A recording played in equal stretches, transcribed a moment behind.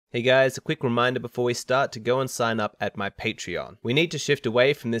Hey guys, a quick reminder before we start to go and sign up at my Patreon. We need to shift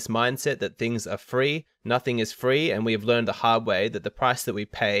away from this mindset that things are free, nothing is free, and we have learned the hard way that the price that we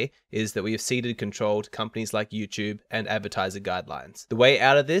pay is that we have ceded control to companies like YouTube and advertiser guidelines. The way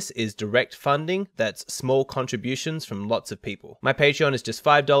out of this is direct funding, that's small contributions from lots of people. My Patreon is just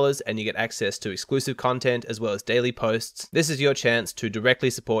 $5 and you get access to exclusive content as well as daily posts. This is your chance to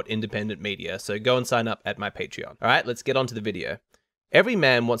directly support independent media, so go and sign up at my Patreon. Alright, let's get on to the video. Every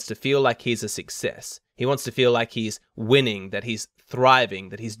man wants to feel like he's a success. He wants to feel like he's winning, that he's thriving,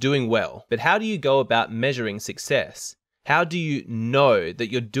 that he's doing well. But how do you go about measuring success? How do you know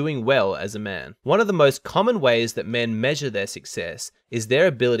that you're doing well as a man? One of the most common ways that men measure their success is their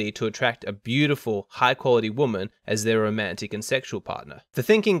ability to attract a beautiful, high-quality woman as their romantic and sexual partner. The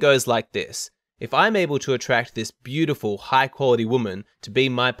thinking goes like this: if I'm able to attract this beautiful, high-quality woman to be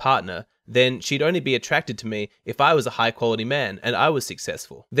my partner, then she'd only be attracted to me if I was a high-quality man and I was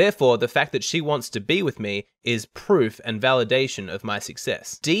successful. Therefore, the fact that she wants to be with me is proof and validation of my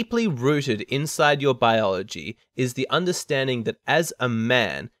success. Deeply rooted inside your biology is the understanding that as a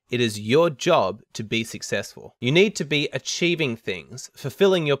man, it is your job to be successful. You need to be achieving things,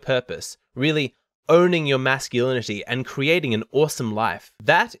 fulfilling your purpose, really owning your masculinity and creating an awesome life.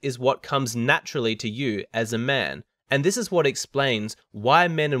 That is what comes naturally to you as a man. And this is what explains why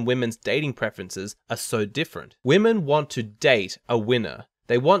men and women's dating preferences are so different. Women want to date a winner.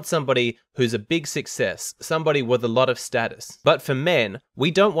 They want somebody who's a big success, somebody with a lot of status. But for men,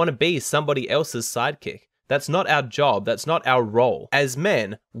 we don't want to be somebody else's sidekick. That's not our job, that's not our role. As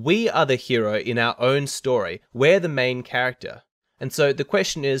men, we are the hero in our own story. We're the main character. And so the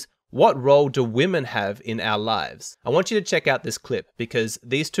question is, what role do women have in our lives? I want you to check out this clip because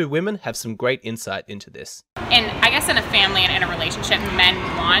these two women have some great insight into this. And I guess in a family and in a relationship, men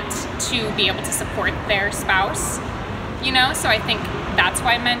want to be able to support their spouse, you know? So I think that's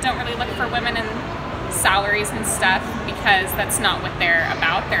why men don't really look for women in salaries and stuff, because that's not what they're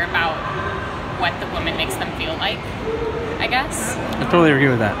about. They're about what the woman makes them feel like, I guess. I totally agree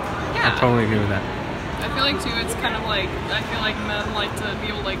with that. Yeah. I totally agree with that. I feel like too, it's kind of like, I feel like men like to be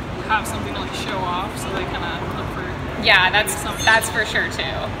able to like have something to like show off, so they kind of look for. Yeah, that's for sure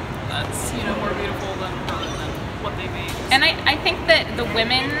too. That's, you know, more beautiful than what they make. And I think that the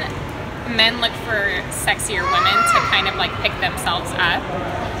men look for sexier women to kind of like pick themselves up.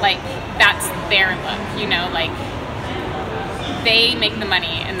 Like that's their look, you know, like they make the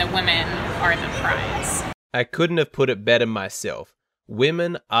money and the women are the prize. I couldn't have put it better myself.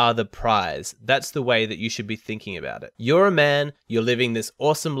 Women are the prize. That's the way that you should be thinking about it. You're a man, you're living this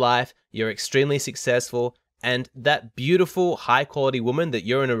awesome life, you're extremely successful, and that beautiful, high-quality woman that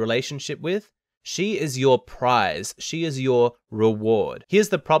you're in a relationship with, she is your prize. She is your reward. Here's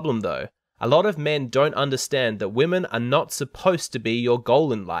the problem though. A lot of men don't understand that women are not supposed to be your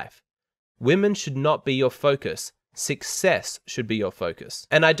goal in life. Women should not be your focus. Success should be your focus.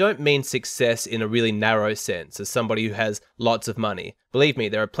 And I don't mean success in a really narrow sense, as somebody who has lots of money. Believe me,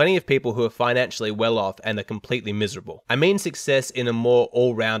 there are plenty of people who are financially well off and are completely miserable. I mean success in a more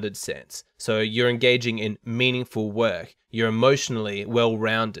all-rounded sense. So you're engaging in meaningful work, you're emotionally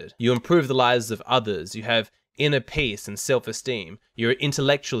well-rounded, you improve the lives of others, you have inner peace and self-esteem, you're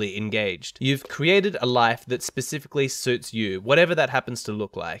intellectually engaged. You've created a life that specifically suits you, whatever that happens to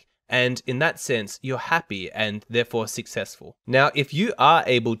look like. And in that sense, you're happy and therefore successful. Now, if you are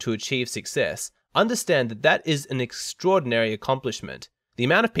able to achieve success, understand that that is an extraordinary accomplishment. The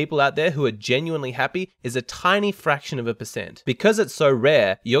amount of people out there who are genuinely happy is a tiny fraction of a percent. Because it's so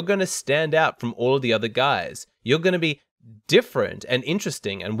rare, you're going to stand out from all of the other guys. You're going to be different and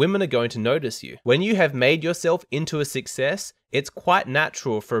interesting, and women are going to notice you. When you have made yourself into a success, it's quite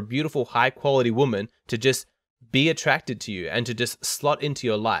natural for a beautiful, high-quality woman to just be attracted to you and to just slot into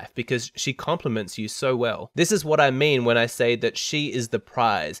your life because she compliments you so well. This is what I mean when I say that she is the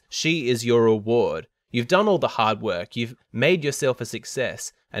prize. She is your reward. You've done all the hard work. You've made yourself a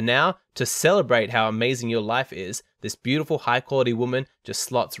success. And now, to celebrate how amazing your life is, this beautiful high-quality woman just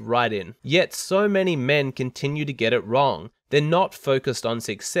slots right in. Yet so many men continue to get it wrong. They're not focused on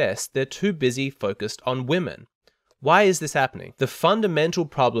success. They're too busy focused on women. Why is this happening? The fundamental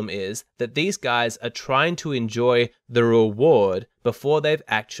problem is that these guys are trying to enjoy the reward before they've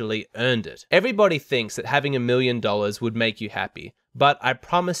actually earned it. Everybody thinks that having $1 million would make you happy, but I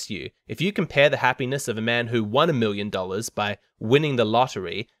promise you, if you compare the happiness of a man who won $1 million by winning the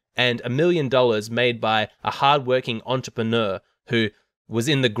lottery and $1 million made by a hardworking entrepreneur who was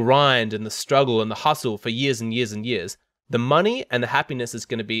in the grind and the struggle and the hustle for years and years and years, the money and the happiness is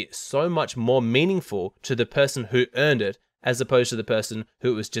going to be so much more meaningful to the person who earned it as opposed to the person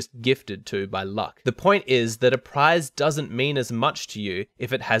who it was just gifted to by luck. The point is that a prize doesn't mean as much to you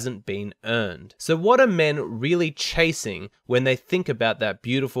if it hasn't been earned. So what are men really chasing when they think about that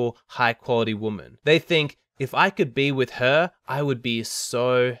beautiful, high-quality woman? They think, if I could be with her, I would be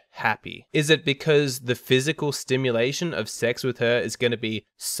so happy. Is it because the physical stimulation of sex with her is going to be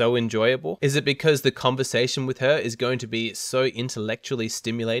so enjoyable? Is it because the conversation with her is going to be so intellectually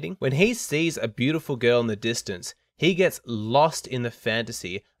stimulating? When he sees a beautiful girl in the distance, he gets lost in the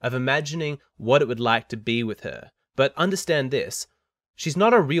fantasy of imagining what it would like to be with her. But understand this, she's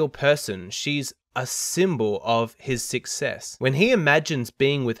not a real person, she's a symbol of his success. When he imagines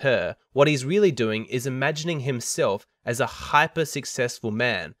being with her, what he's really doing is imagining himself as a hyper-successful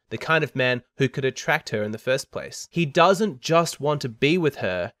man, the kind of man who could attract her in the first place. He doesn't just want to be with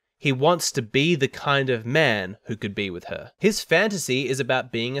her, he wants to be the kind of man who could be with her. His fantasy is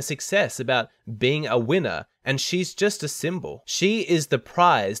about being a success, about being a winner, and she's just a symbol. She is the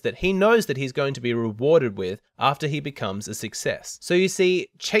prize that he knows that he's going to be rewarded with after he becomes a success. So you see,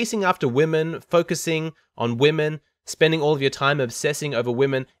 chasing after women, focusing on women, spending all of your time obsessing over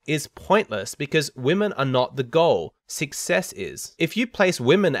women is pointless because women are not the goal. Success is. If you place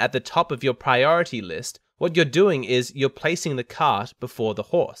women at the top of your priority list, what you're doing is you're placing the cart before the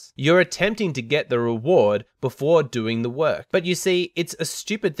horse. You're attempting to get the reward before doing the work. But you see, it's a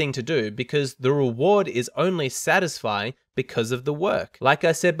stupid thing to do because the reward is only satisfying because of the work. Like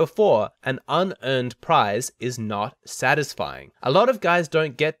I said before, an unearned prize is not satisfying. A lot of guys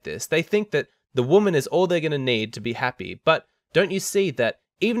don't get this. They think that the woman is all they're going to need to be happy. But don't you see that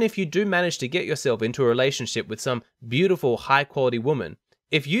even if you do manage to get yourself into a relationship with some beautiful, high-quality woman,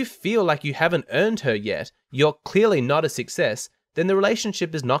 if you feel like you haven't earned her yet, you're clearly not a success, then the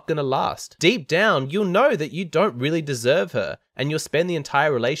relationship is not going to last. Deep down, you'll know that you don't really deserve her, and you'll spend the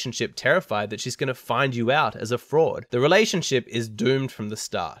entire relationship terrified that she's going to find you out as a fraud. The relationship is doomed from the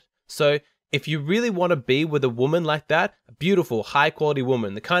start. So if you really want to be with a woman like that, a beautiful, high-quality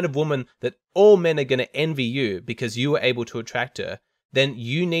woman, the kind of woman that all men are going to envy you because you were able to attract her, then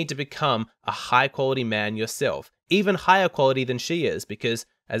you need to become a high-quality man yourself. Even higher quality than she is, because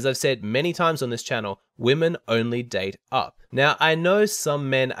as I've said many times on this channel, women only date up. Now, I know some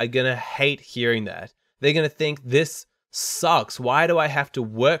men are gonna hate hearing that. They're gonna think this sucks. Why do I have to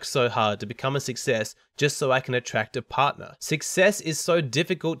work so hard to become a success just so I can attract a partner? Success is so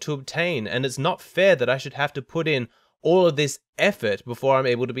difficult to obtain, and it's not fair that I should have to put in all of this effort before I'm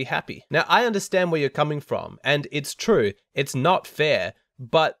able to be happy. Now, I understand where you're coming from, and it's true, it's not fair,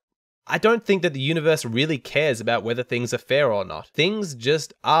 but I don't think that the universe really cares about whether things are fair or not. Things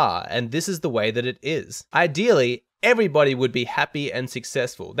just are, and this is the way that it is. Ideally, everybody would be happy and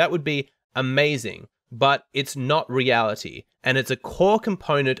successful. That would be amazing, but it's not reality, and it's a core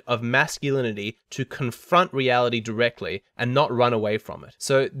component of masculinity to confront reality directly and not run away from it.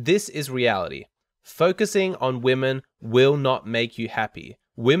 So this is reality. Focusing on women will not make you happy.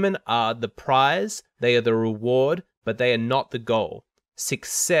 Women are the prize, they are the reward, but they are not the goal.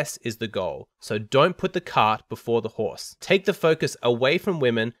 Success is the goal, so don't put the cart before the horse. Take the focus away from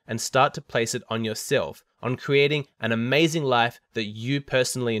women and start to place it on yourself, on creating an amazing life that you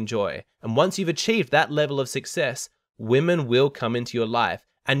personally enjoy. And once you've achieved that level of success, women will come into your life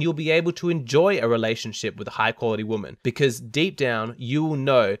and you'll be able to enjoy a relationship with a high quality woman because deep down you will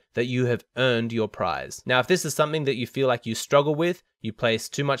know that you have earned your prize. Now, if this is something that you feel like you struggle with, you place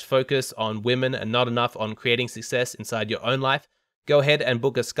too much focus on women and not enough on creating success inside your own life, go ahead and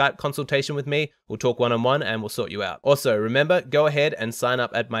book a Skype consultation with me. We'll talk one-on-one and we'll sort you out. Also, remember, go ahead and sign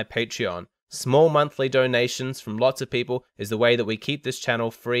up at my Patreon. Small monthly donations from lots of people is the way that we keep this channel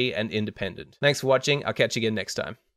free and independent. Thanks for watching. I'll catch you again next time.